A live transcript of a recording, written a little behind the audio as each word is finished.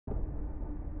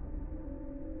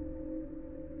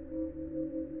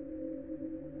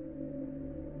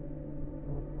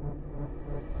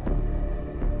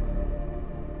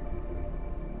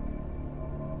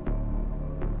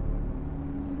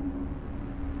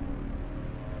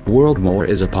World War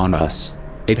is upon us.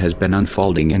 It has been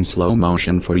unfolding in slow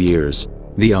motion for years.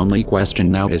 The only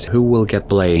question now is who will get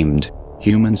blamed.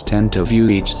 Humans tend to view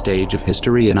each stage of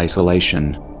history in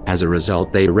isolation. As a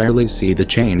result, they rarely see the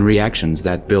chain reactions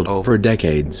that build over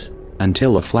decades,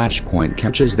 until a flashpoint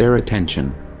catches their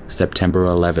attention. September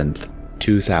 11th,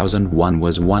 2001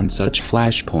 was one such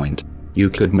flashpoint. You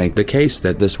could make the case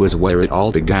that this was where it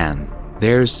all began.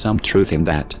 There's some truth in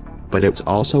that, but it's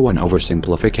also an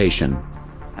oversimplification.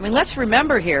 I mean, let's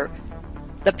remember here,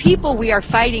 the people we are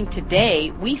fighting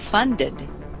today, we funded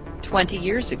 20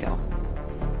 years ago.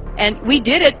 And we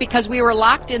did it because we were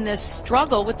locked in this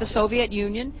struggle with the Soviet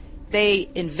Union. They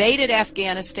invaded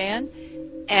Afghanistan,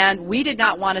 and we did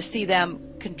not want to see them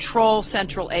control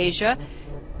Central Asia.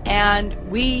 And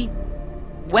we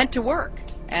went to work.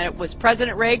 And it was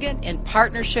President Reagan, in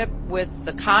partnership with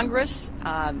the Congress,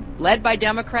 led by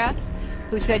Democrats,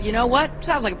 who said, you know what,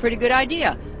 sounds like a pretty good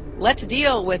idea. Let's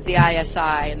deal with the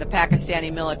ISI and the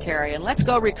Pakistani military, and let's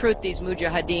go recruit these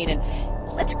mujahideen, and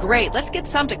that's great. Let's get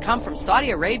some to come from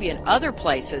Saudi Arabia and other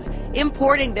places,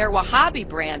 importing their Wahhabi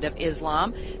brand of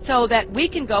Islam, so that we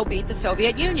can go beat the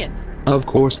Soviet Union. Of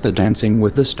course, the Dancing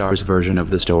with the Stars version of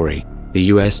the story. The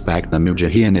US backed the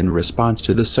Mujahideen in response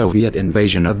to the Soviet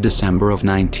invasion of December of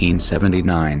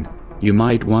 1979. You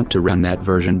might want to run that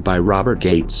version by Robert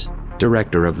Gates,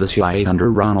 director of the CIA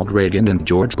under Ronald Reagan and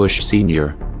George Bush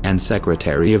Sr., and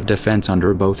Secretary of Defense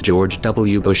under both George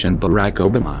W. Bush and Barack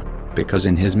Obama, because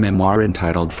in his memoir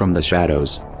entitled From the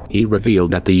Shadows, he revealed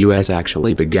that the US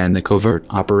actually began the covert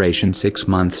operation 6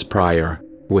 months prior,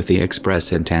 with the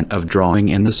express intent of drawing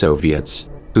in the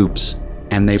Soviets. Oops.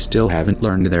 And they still haven't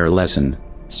learned their lesson.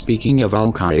 Speaking of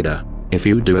Al-Qaeda, if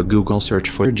you do a Google search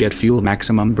for jet fuel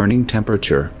maximum burning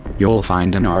temperature, you'll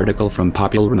find an article from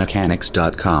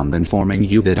popularmechanics.com informing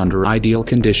you that under ideal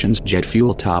conditions jet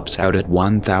fuel tops out at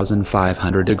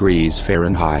 1,500 degrees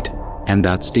Fahrenheit, and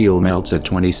that steel melts at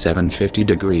 2,750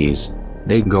 degrees.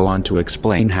 They go on to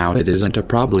explain how it isn't a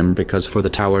problem because for the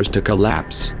towers to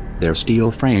collapse, their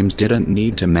steel frames didn't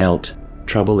need to melt.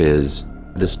 Trouble is,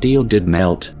 the steel did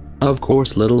melt. Of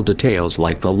course, little details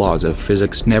like the laws of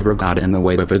physics never got in the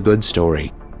way of a good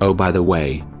story. Oh, by the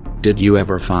way, did you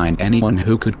ever find anyone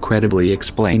who could credibly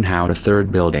explain how the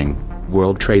third building,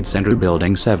 World Trade Center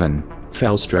Building 7,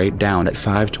 fell straight down at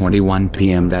 5:21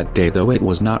 p.m. that day, though it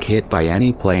was not hit by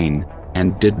any plane?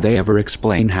 And did they ever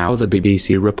explain how the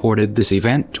BBC reported this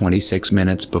event 26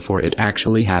 minutes before it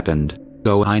actually happened?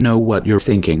 Though I know what you're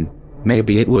thinking.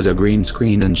 Maybe it was a green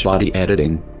screen and shoddy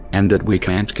editing, and that we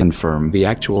can't confirm the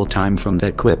actual time from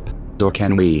that clip, or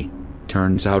can we?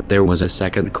 Turns out there was a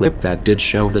second clip that did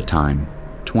show the time.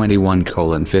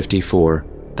 21:54,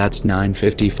 that's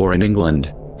 9:54 in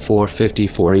England,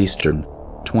 4:54 Eastern.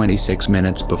 26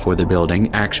 minutes before the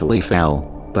building actually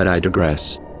fell, but I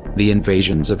digress. The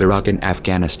invasions of Iraq and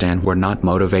Afghanistan were not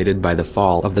motivated by the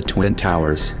fall of the Twin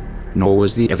Towers, nor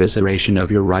was the evisceration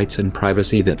of your rights and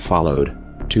privacy that followed.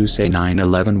 To say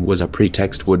 9/11 was a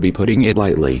pretext would be putting it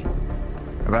lightly.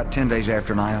 About 10 days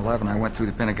after 9/11, I went through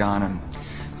the Pentagon and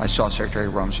I saw Secretary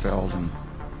Rumsfeld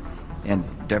and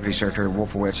Deputy Secretary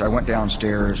Wolfowitz. I went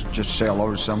downstairs just to say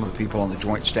hello to some of the people on the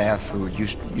Joint Staff who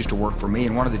used to work for me,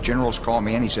 and one of the generals called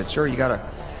me and he said, "Sir, you gotta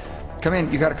come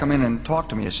in. You gotta come in and talk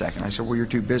to me a second." I said, "Well, you're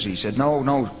too busy." He said,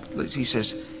 "No." He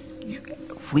says,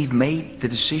 "We've made the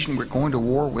decision. We're going to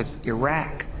war with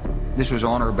Iraq." This was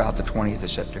on or about the 20th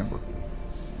of September.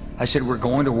 I said, "We're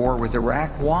going to war with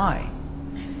Iraq. Why?"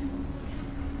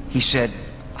 He said,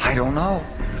 "I don't know."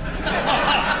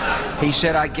 He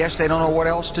said, "I guess they don't know what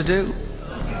else to do."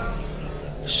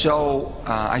 So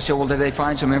I said, "Well, did they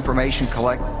find some information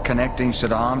connecting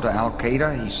Saddam to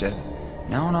Al-Qaeda?" He said,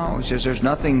 No. He says, "There's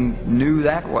nothing new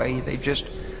that way. They just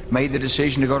made the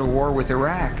decision to go to war with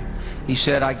Iraq." He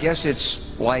said, "I guess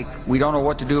it's like we don't know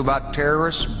what to do about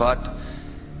terrorists, but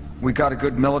we've got a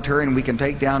good military and we can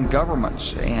take down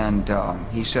governments." And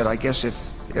he said, "I guess if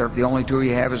the only tool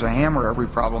you have is a hammer, every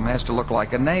problem has to look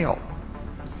like a nail."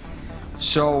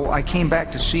 So I came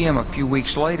back to see him a few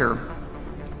weeks later,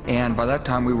 and by that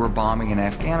time we were bombing in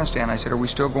Afghanistan. I said, "Are we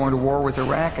still going to war with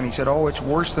Iraq?" And he said, "Oh, it's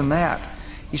worse than that."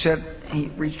 He said, he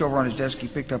reached over on his desk, he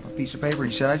picked up a piece of paper,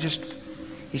 he said, I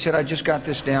just got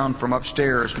this down from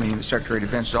upstairs," meaning the Secretary of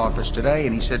Defense's office today,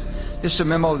 and he said, "This is a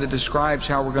memo that describes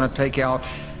how we're going to take out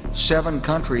 7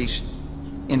 countries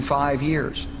in 5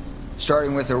 years,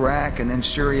 starting with Iraq and then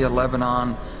Syria,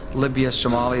 Lebanon, Libya,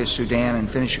 Somalia, Sudan, and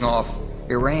finishing off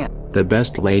Iran." The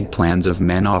best laid plans of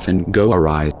men often go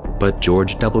awry, but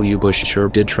George W. Bush sure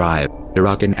did try.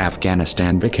 Iraq and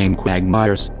Afghanistan became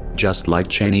quagmires, just like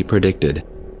Cheney predicted.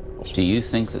 Do you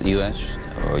think that the U.S.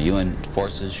 or UN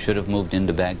forces should have moved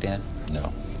into Baghdad? No.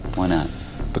 Why not?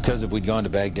 Because if we'd gone to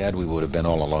Baghdad, we would have been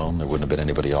all alone. There wouldn't have been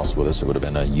anybody else with us. There would have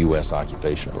been a U.S.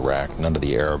 occupation of Iraq. None of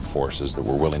the Arab forces that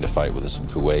were willing to fight with us in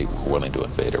Kuwait were willing to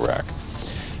invade Iraq.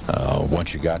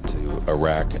 Once you got to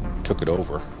Iraq and took it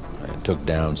over and took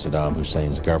down Saddam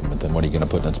Hussein's government, then what are you going to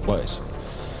put in its place?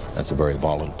 That's a very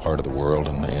volatile part of the world,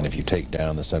 and if you take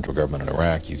down the central government in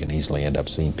Iraq, you can easily end up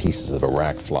seeing pieces of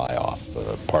Iraq fly off.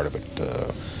 Part of it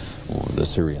the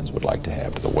Syrians would like to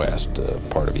have to the west.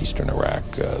 Part of eastern Iraq,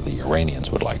 the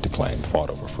Iranians would like to claim, fought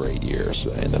over for 8 years.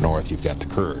 In the north, you've got the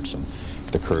Kurds, and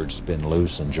if the Kurds spin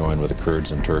loose and join with the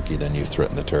Kurds in Turkey, then you've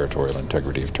threatened the territorial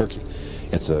integrity of Turkey.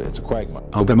 It's a quagmire.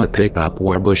 Obama picked up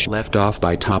where Bush left off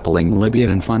by toppling Libya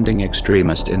and funding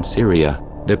extremists in Syria,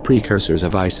 the precursors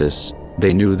of ISIS.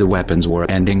 They knew the weapons were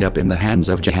ending up in the hands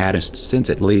of jihadists since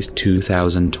at least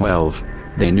 2012.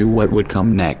 They knew what would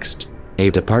come next. A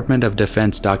Department of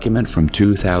Defense document from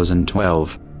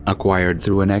 2012, acquired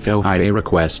through an FOIA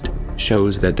request,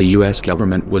 shows that the US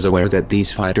government was aware that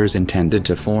these fighters intended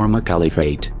to form a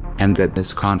caliphate, and that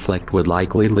this conflict would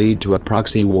likely lead to a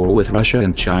proxy war with Russia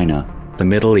and China. The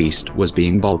Middle East was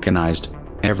being balkanized,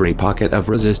 every pocket of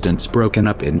resistance broken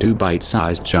up into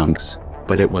bite-sized chunks,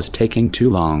 but it was taking too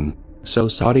long. So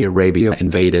Saudi Arabia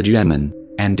invaded Yemen,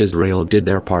 and Israel did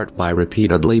their part by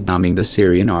repeatedly bombing the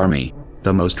Syrian army.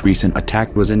 The most recent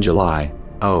attack was in July.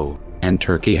 Oh, and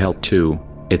Turkey helped too.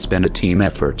 It's been a team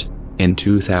effort. In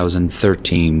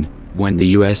 2013, when the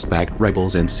US-backed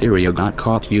rebels in Syria got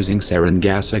caught using sarin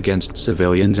gas against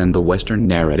civilians and the Western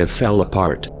narrative fell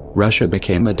apart, Russia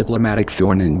became a diplomatic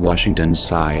thorn in Washington's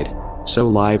side. So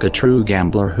like a true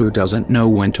gambler who doesn't know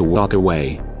when to walk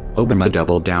away, Obama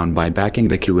doubled down by backing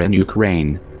the coup in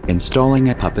Ukraine, installing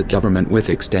a puppet government with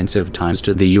extensive ties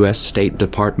to the US State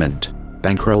Department,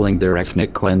 bankrolling their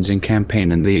ethnic cleansing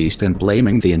campaign in the East and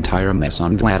blaming the entire mess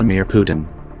on Vladimir Putin.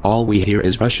 All we hear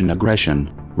is Russian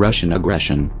aggression, Russian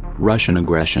aggression, Russian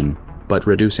aggression, but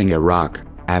reducing Iraq,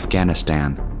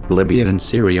 Afghanistan, Libya and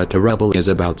Syria to rubble is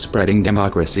about spreading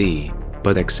democracy,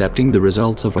 but accepting the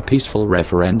results of a peaceful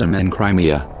referendum in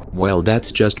Crimea, well,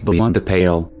 that's just beyond the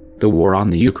pale. The war on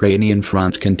the Ukrainian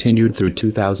front continued through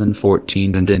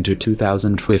 2014 and into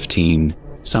 2015.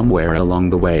 Somewhere along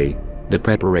the way, the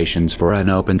preparations for an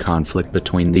open conflict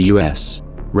between the US,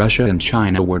 Russia and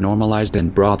China were normalized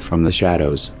and brought from the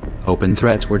shadows. Open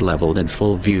threats were leveled in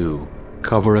full view.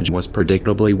 Coverage was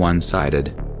predictably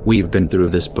one-sided. We've been through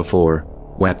this before.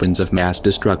 Weapons of mass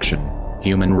destruction,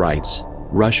 human rights,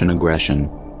 Russian aggression,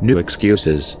 new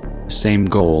excuses, same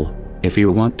goal. If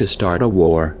you want to start a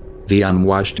war, the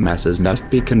unwashed masses must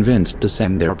be convinced to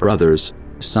send their brothers,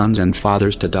 sons and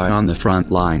fathers to die on the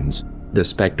front lines. The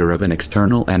specter of an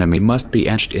external enemy must be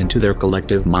etched into their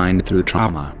collective mind through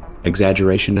trauma,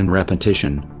 exaggeration and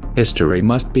repetition. History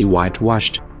must be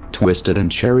whitewashed, twisted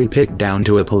and cherry-picked down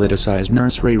to a politicized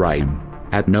nursery rhyme.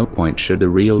 At no point should the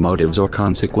real motives or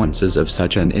consequences of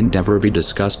such an endeavor be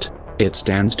discussed. It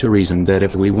stands to reason that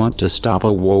if we want to stop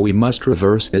a war, we must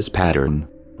reverse this pattern.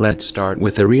 Let's start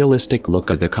with a realistic look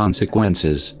at the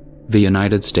consequences. The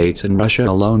United States and Russia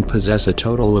alone possess a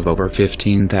total of over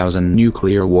 15,000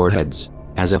 nuclear warheads,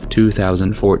 as of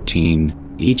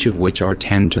 2014, each of which are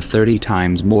 10 to 30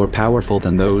 times more powerful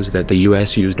than those that the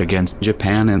US used against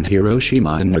Japan and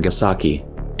Hiroshima and Nagasaki.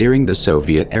 During the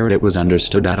Soviet era, it was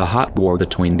understood that a hot war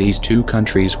between these two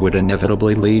countries would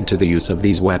inevitably lead to the use of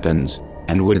these weapons,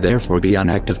 and would therefore be an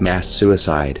act of mass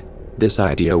suicide. This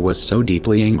idea was so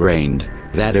deeply ingrained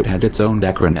that it had its own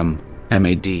acronym,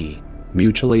 MAD,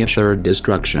 Mutually Assured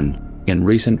Destruction. In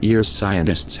recent years,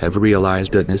 scientists have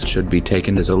realized that this should be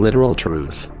taken as a literal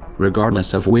truth,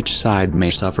 regardless of which side may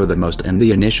suffer the most in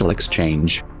the initial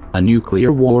exchange. A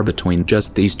nuclear war between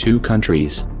just these two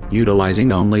countries,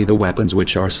 utilizing only the weapons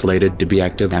which are slated to be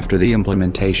active after the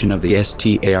implementation of the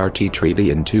START treaty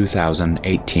in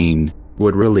 2018,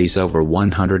 would release over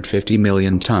 150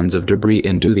 million tons of debris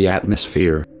into the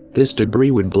atmosphere. This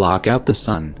debris would block out the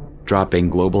sun, dropping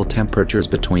global temperatures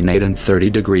between 8 and 30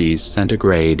 degrees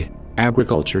centigrade.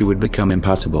 Agriculture would become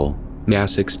impossible,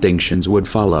 mass extinctions would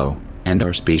follow, and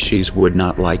our species would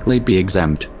not likely be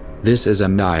exempt. This is a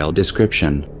mild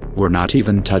description. We're not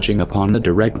even touching upon the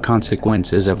direct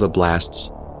consequences of the blasts,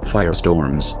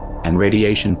 firestorms, and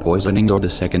radiation poisoning, or the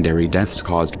secondary deaths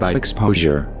caused by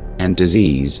exposure and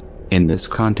disease. In this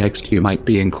context, you might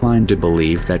be inclined to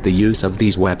believe that the use of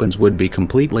these weapons would be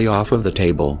completely off of the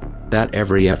table, that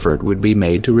every effort would be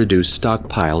made to reduce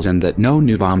stockpiles and that no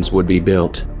new bombs would be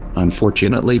built.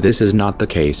 Unfortunately, this is not the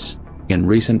case. In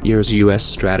recent years, US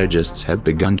strategists have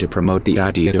begun to promote the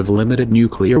idea of limited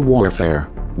nuclear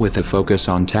warfare, with a focus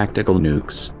on tactical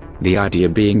nukes. The idea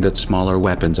being that smaller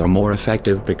weapons are more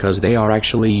effective because they are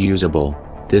actually usable.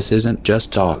 This isn't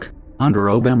just talk. Under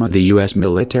Obama, the US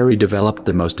military developed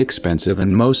the most expensive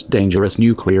and most dangerous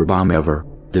nuclear bomb ever,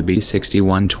 the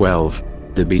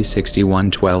B-6112. The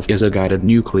B-6112 is a guided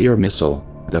nuclear missile,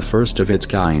 the first of its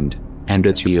kind, and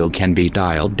its yield can be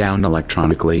dialed down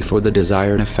electronically for the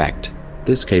desired effect.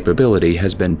 This capability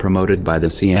has been promoted by the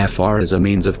CFR as a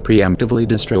means of preemptively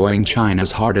destroying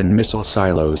China's hardened missile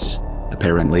silos.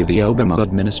 Apparently, the Obama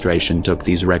administration took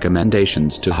these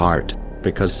recommendations to heart,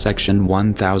 because Section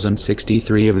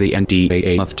 1063 of the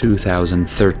NDAA of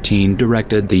 2013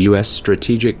 directed the U.S.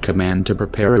 Strategic Command to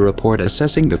prepare a report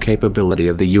assessing the capability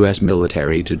of the U.S.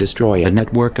 military to destroy a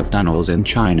network of tunnels in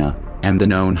China, and the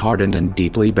known hardened and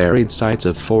deeply buried sites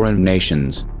of foreign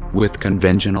nations, with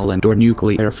conventional and/or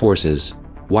nuclear forces.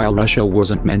 While Russia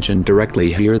wasn't mentioned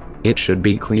directly here, it should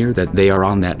be clear that they are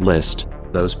on that list.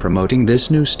 Those promoting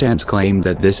this new stance claim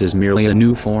that this is merely a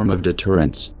new form of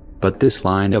deterrence. But this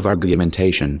line of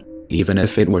argumentation, even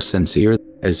if it were sincere,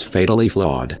 is fatally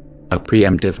flawed. A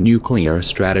preemptive nuclear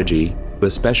strategy,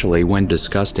 especially when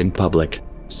discussed in public,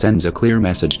 sends a clear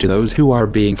message to those who are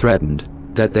being threatened,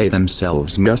 that they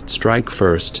themselves must strike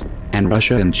first, and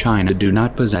Russia and China do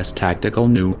not possess tactical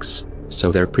nukes,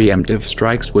 so their preemptive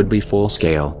strikes would be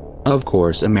full-scale. Of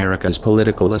course, America's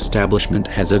political establishment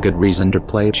has a good reason to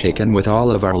play chicken with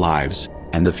all of our lives,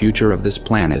 and the future of this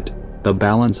planet. The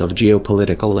balance of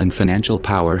geopolitical and financial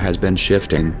power has been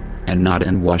shifting, and not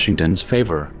in Washington's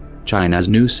favor. China's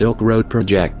new Silk Road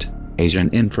project, Asian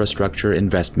Infrastructure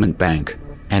Investment Bank,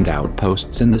 and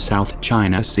outposts in the South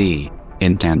China Sea,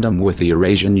 in tandem with the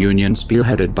Eurasian Union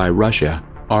spearheaded by Russia,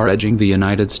 are edging the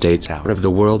United States out of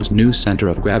the world's new center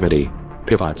of gravity.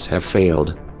 Pivots have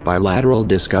failed, bilateral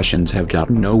discussions have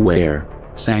gotten nowhere,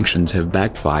 sanctions have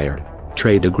backfired,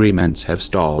 trade agreements have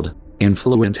stalled,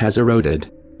 influence has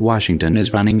eroded. Washington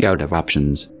is running out of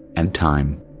options and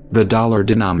time. The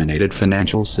dollar-denominated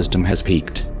financial system has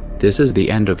peaked. This is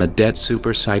the end of a debt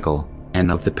supercycle,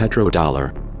 and of the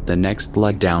petrodollar. The next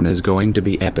leg down is going to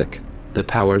be epic. The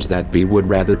powers that be would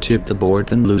rather tip the board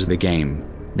than lose the game.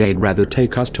 They'd rather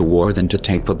take us to war than to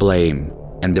take the blame.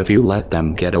 And if you let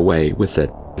them get away with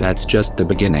it, that's just the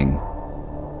beginning.